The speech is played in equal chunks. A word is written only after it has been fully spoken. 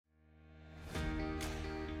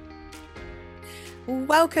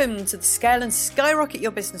Welcome to the Scale and Skyrocket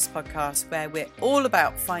Your Business podcast, where we're all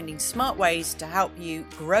about finding smart ways to help you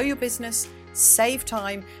grow your business, save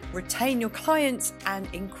time, retain your clients, and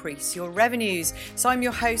increase your revenues. So I'm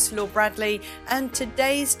your host, Laura Bradley, and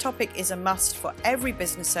today's topic is a must for every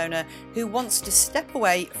business owner who wants to step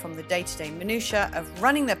away from the day-to-day minutiae of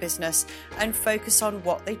running their business and focus on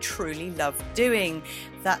what they truly love doing.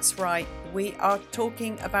 That's right, we are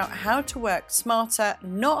talking about how to work smarter,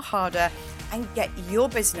 not harder, and get your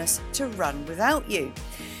business to run without you.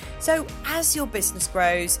 So as your business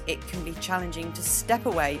grows, it can be challenging to step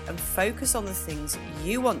away and focus on the things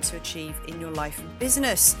you want to achieve in your life and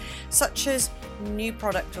business, such as new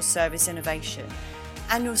product or service innovation,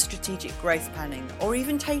 annual strategic growth planning, or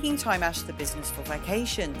even taking time out of the business for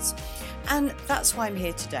vacations. And that's why I'm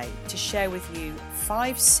here today to share with you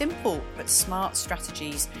 5 simple but smart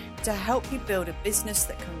strategies to help you build a business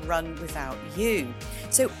that can run without you.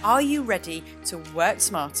 So are you ready to work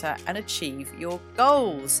smarter and achieve your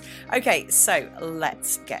goals? Okay, so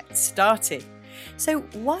let's get started. So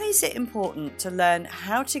why is it important to learn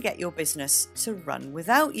how to get your business to run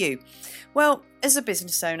without you? Well, as a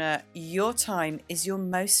business owner, your time is your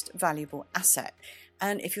most valuable asset.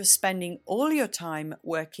 And if you're spending all your time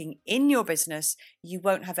working in your business, you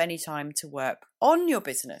won't have any time to work on your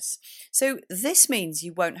business. So this means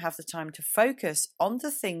you won't have the time to focus on the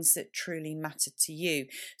things that truly matter to you,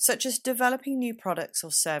 such as developing new products or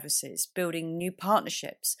services, building new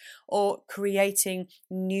partnerships, or creating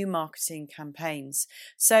new marketing campaigns.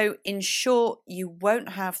 So in short, you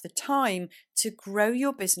won't have the time to grow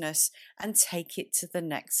your business and take it to the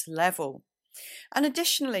next level. And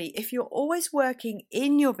additionally, if you're always working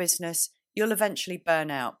in your business, you'll eventually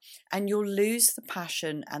burn out and you'll lose the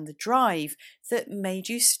passion and the drive that made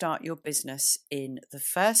you start your business in the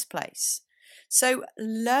first place. So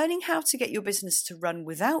learning how to get your business to run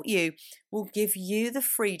without you will give you the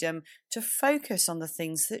freedom to focus on the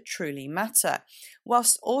things that truly matter,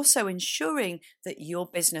 whilst also ensuring that your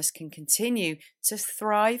business can continue to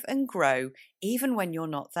thrive and grow even when you're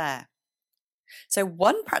not there. So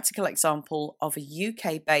one practical example of a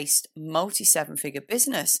UK-based multi-7-figure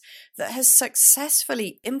business that has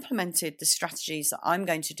successfully implemented the strategies that I'm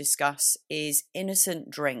going to discuss is Innocent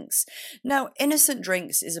Drinks. Now, Innocent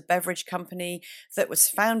Drinks is a beverage company that was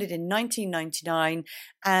founded in 1999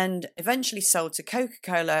 and eventually sold to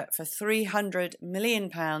Coca-Cola for £300 million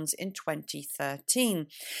in 2013.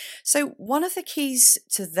 So one of the keys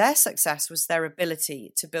to their success was their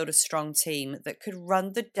ability to build a strong team that could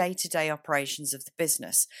run the day-to-day operations of the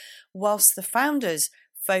business, whilst the founders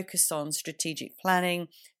focused on strategic planning,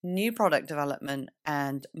 new product development,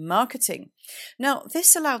 and marketing. Now,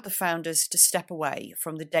 this allowed the founders to step away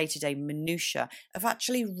from the day-to-day minutiae of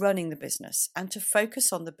actually running the business and to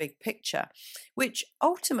focus on the big picture, which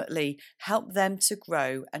ultimately helped them to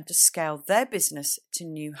grow and to scale their business to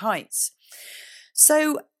new heights.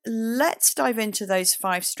 So let's dive into those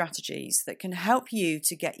 5 strategies that can help you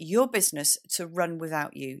to get your business to run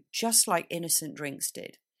without you, just like Innocent Drinks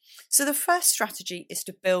did. So the first strategy is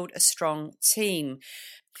to build a strong team.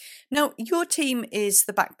 Now, your team is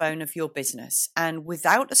the backbone of your business, and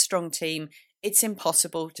without a strong team, it's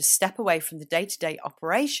impossible to step away from the day-to-day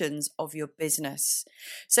operations of your business.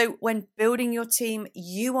 So when building your team,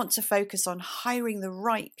 you want to focus on hiring the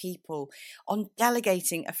right people, on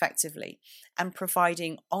delegating effectively, and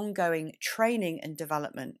providing ongoing training and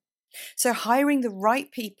development. So hiring the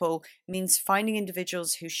right people means finding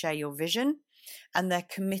individuals who share your vision and they're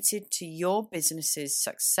committed to your business's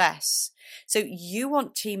success. So you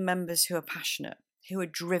want team members who are passionate, who are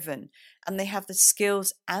driven, and they have the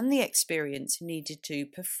skills and the experience needed to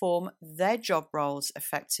perform their job roles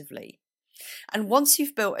effectively. And once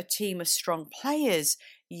you've built a team of strong players,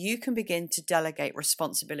 you can begin to delegate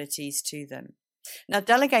responsibilities to them. Now,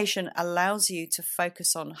 delegation allows you to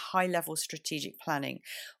focus on high-level strategic planning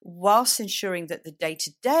whilst ensuring that the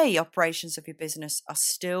day-to-day operations of your business are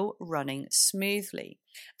still running smoothly.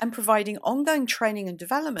 And providing ongoing training and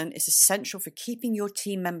development is essential for keeping your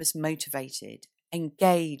team members motivated,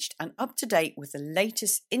 engaged, and up to date with the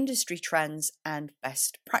latest industry trends and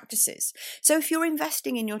best practices. So if you're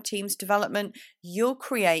investing in your team's development, you'll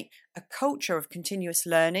create a culture of continuous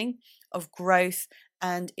learning, of growth,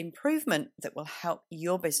 and improvement that will help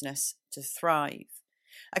your business to thrive.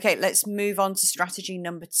 Okay, let's move on to strategy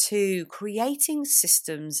number 2, creating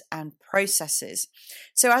systems and processes.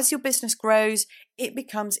 So as your business grows, it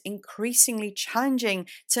becomes increasingly challenging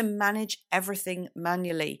to manage everything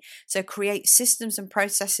manually. So create systems and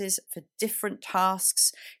processes for different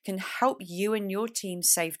tasks can help you and your team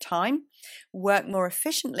save time, work more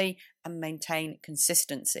efficiently, and maintain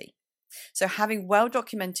consistency. So having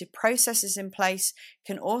well-documented processes in place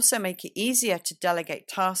can also make it easier to delegate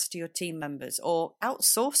tasks to your team members or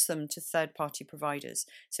outsource them to third-party providers.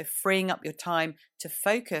 So freeing up your time to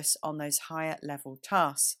focus on those higher level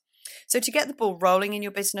tasks. So to get the ball rolling in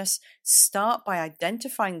your business, start by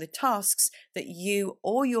identifying the tasks that you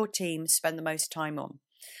or your team spend the most time on.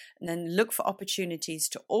 And then look for opportunities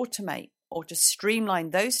to automate or to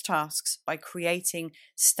streamline those tasks by creating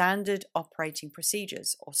standard operating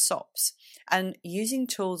procedures or SOPs and using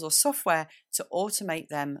tools or software to automate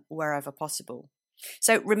them wherever possible.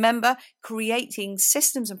 So remember, creating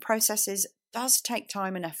systems and processes does take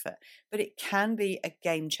time and effort, but it can be a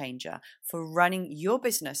game changer for running your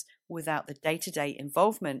business without the day-to-day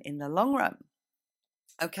involvement in the long run.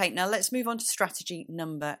 Okay, now let's move on to strategy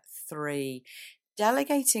number 3,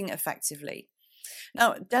 delegating effectively.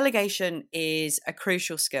 Now, delegation is a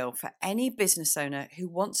crucial skill for any business owner who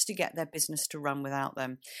wants to get their business to run without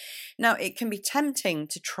them. Now, it can be tempting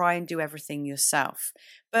to try and do everything yourself,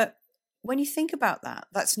 but when you think about that,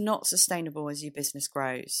 that's not sustainable as your business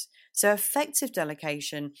grows. So effective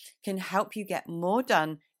delegation can help you get more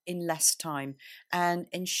done in less time and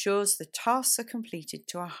ensures the tasks are completed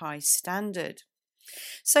to a high standard.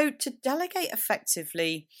 So to delegate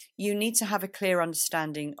effectively, you need to have a clear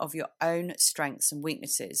understanding of your own strengths and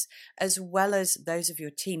weaknesses, as well as those of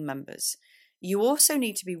your team members. You also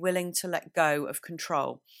need to be willing to let go of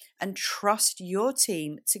control and trust your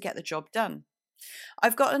team to get the job done.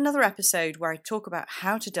 I've got another episode where I talk about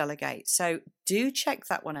how to delegate, so do check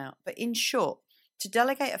that one out. But in short, to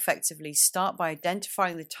delegate effectively, start by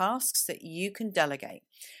identifying the tasks that you can delegate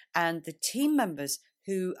and the team members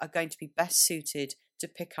who are going to be best suited to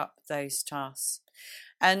pick up those tasks.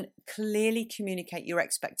 And clearly communicate your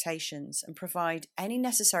expectations and provide any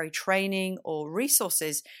necessary training or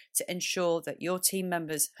resources to ensure that your team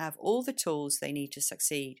members have all the tools they need to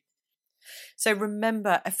succeed. So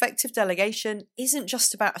remember, effective delegation isn't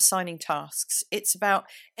just about assigning tasks. It's about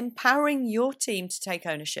empowering your team to take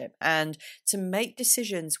ownership and to make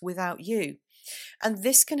decisions without you. And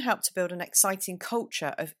this can help to build an exciting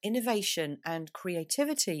culture of innovation and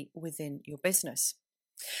creativity within your business.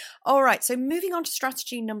 All right, so moving on to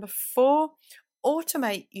strategy number 4,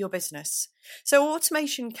 automate your business. So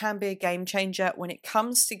automation can be a game changer when it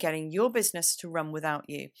comes to getting your business to run without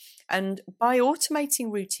you. And by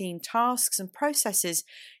automating routine tasks and processes,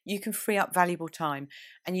 you can free up valuable time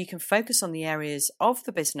and you can focus on the areas of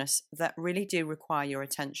the business that really do require your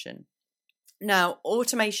attention. Now,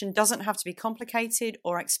 automation doesn't have to be complicated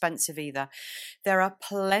or expensive either. There are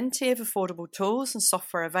plenty of affordable tools and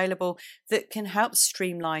software available that can help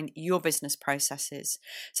streamline your business processes.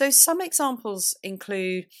 So some examples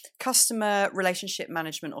include customer relationship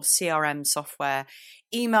management or CRM software,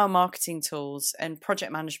 email marketing tools, and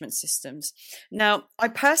project management systems. Now, I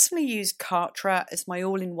personally use Kartra as my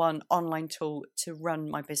all-in-one online tool to run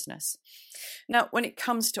my business. Now, when it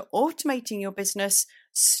comes to automating your business,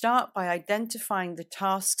 start by identifying the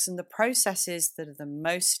tasks and the processes that are the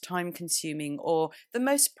most time-consuming or the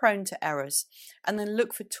most prone to errors, and then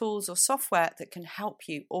look for tools or software that can help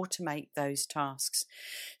you automate those tasks.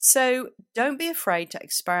 So don't be afraid to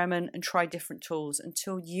experiment and try different tools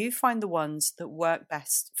until you find the ones that work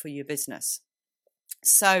best for your business.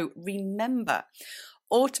 So remember,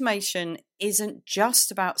 automation isn't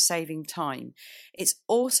just about saving time. It's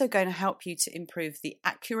also going to help you to improve the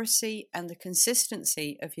accuracy and the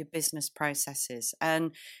consistency of your business processes.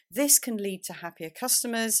 And this can lead to happier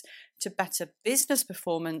customers, to better business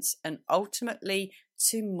performance, and ultimately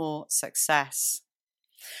to more success.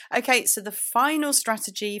 Okay, so the final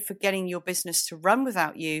strategy for getting your business to run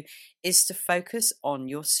without you is to focus on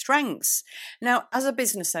your strengths. Now, as a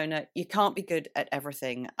business owner, you can't be good at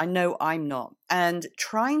everything. I know I'm not. And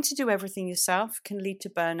trying to do everything yourself can lead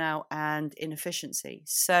to burnout and inefficiency.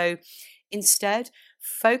 So instead,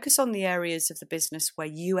 focus on the areas of the business where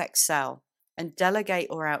you excel and delegate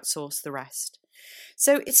or outsource the rest.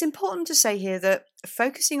 So it's important to say here that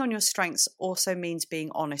focusing on your strengths also means being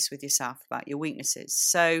honest with yourself about your weaknesses.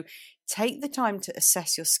 So take the time to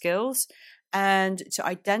assess your skills and to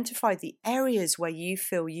identify the areas where you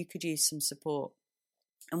feel you could use some support.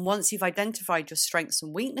 And once you've identified your strengths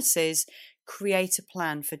and weaknesses, create a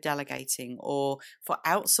plan for delegating or for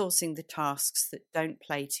outsourcing the tasks that don't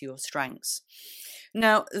play to your strengths.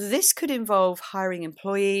 Now, this could involve hiring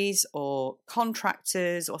employees or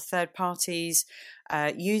contractors or third parties,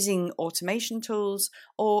 using automation tools,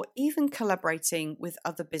 or even collaborating with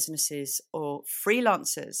other businesses or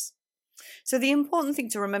freelancers. So the important thing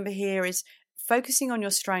to remember here is focusing on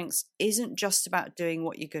your strengths isn't just about doing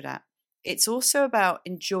what you're good at. It's also about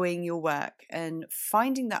enjoying your work and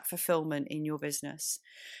finding that fulfillment in your business.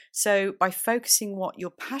 So by focusing what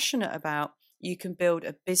you're passionate about, you can build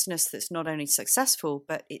a business that's not only successful,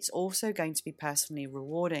 but it's also going to be personally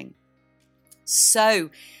rewarding.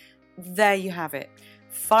 So there you have it.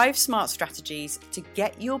 5 smart strategies to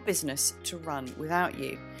get your business to run without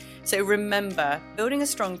you. So remember, building a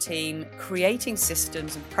strong team, creating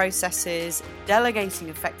systems and processes, delegating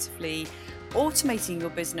effectively, automating your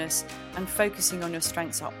business, and focusing on your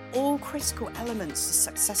strengths are all critical elements to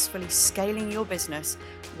successfully scaling your business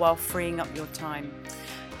while freeing up your time.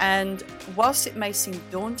 And whilst it may seem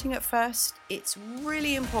daunting at first, it's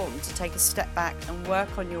really important to take a step back and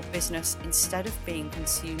work on your business instead of being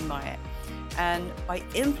consumed by it. And by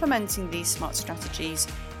implementing these smart strategies,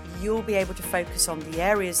 you'll be able to focus on the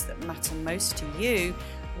areas that matter most to you,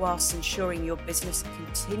 whilst ensuring your business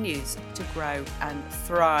continues to grow and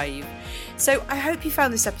thrive. So I hope you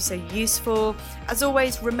found this episode useful. As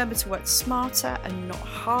always, remember to work smarter and not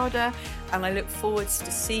harder. And I look forward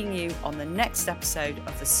to seeing you on the next episode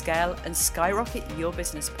of the Scale and Skyrocket Your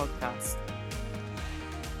Business podcast.